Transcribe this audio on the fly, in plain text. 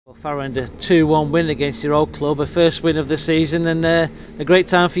Farrend, a 2-1 win against your old club, a first win of the season, and a great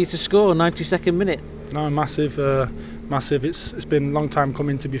time for you to score, 92nd minute. No, massive. It's been a long time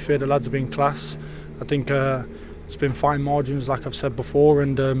coming, to be fair. The lads have been class. I think it's been fine margins, like I've said before,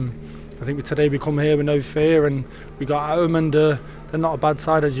 and I think today we come here with no fear, and we got at them, and they're not a bad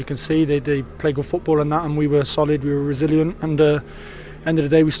side, as you can see. They play good football and that, and we were solid, we were resilient, and end of the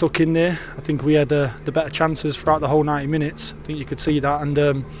day we stuck in there. I think we had the better chances throughout the whole 90 minutes. I think you could see that,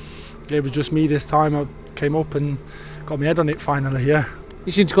 and it was just me this time. I came up and got my head on it finally. Yeah.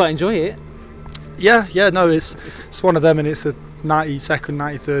 You seem to quite enjoy it. Yeah. No, it's one of them, and it's a 92nd,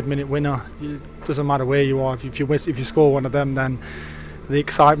 93rd minute winner. It doesn't matter where you are. If you score one of them, then the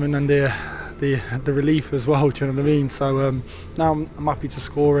excitement and the relief as well. Do you know what I mean? So now I'm happy to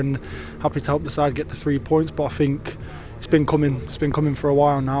score and happy to help the side get the 3 points. But I think it's been coming for a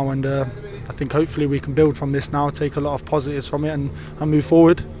while now, and I think hopefully we can build from this now, take a lot of positives from it, and move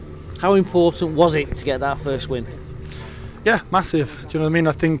forward. How important was it to get that first win? Yeah, massive. Do you know what I mean?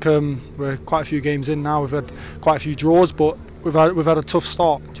 I think we're quite a few games in now. We've had quite a few draws, but we've had a tough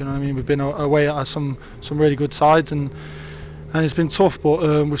start. Do you know what I mean? We've been away at some really good sides, and it's been tough. But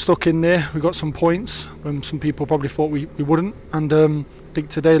we're stuck in there. We got some points when some people probably thought we wouldn't. And I think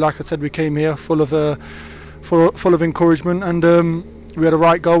today, like I said, we came here full of encouragement, and we had a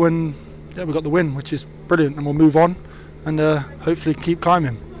right go, and yeah, we got the win, which is brilliant. And we'll move on, and hopefully keep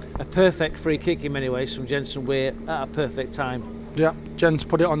climbing. A perfect free kick in many ways from Jensen Weir at a perfect time. Yeah, Jens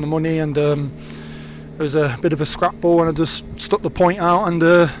put it on the money, and it was a bit of a scrap ball, and I just stuck the point out and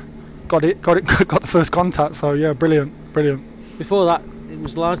got the first contact. So yeah, brilliant. Before that, it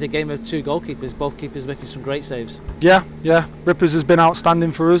was largely a game of two goalkeepers, both keepers making some great saves. Yeah. Rippers has been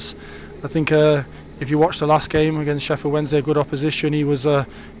outstanding for us. I think if you watch the last game against Sheffield Wednesday, good opposition, he was man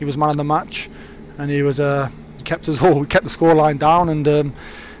of the match, and he kept us all, kept the scoreline down, and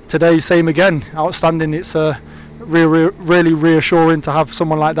today same again, outstanding. It's really reassuring to have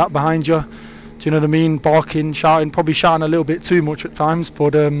someone like that behind you. Do you know what I mean? Barking, shouting, probably shouting a little bit too much at times,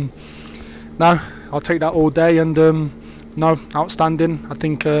 but no, I'll take that all day, and no, outstanding. I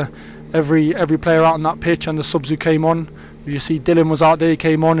think every player out on that pitch and the subs who came on. You see Dylan was out there, he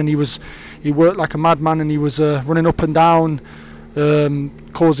came on, and he worked like a madman, and he was running up and down,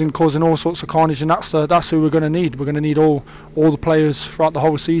 causing all sorts of carnage, and that's who we're going to need. We're going to need all the players throughout the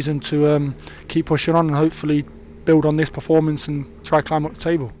whole season to keep pushing on and hopefully build on this performance and try climb up the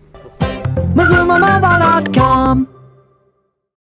table.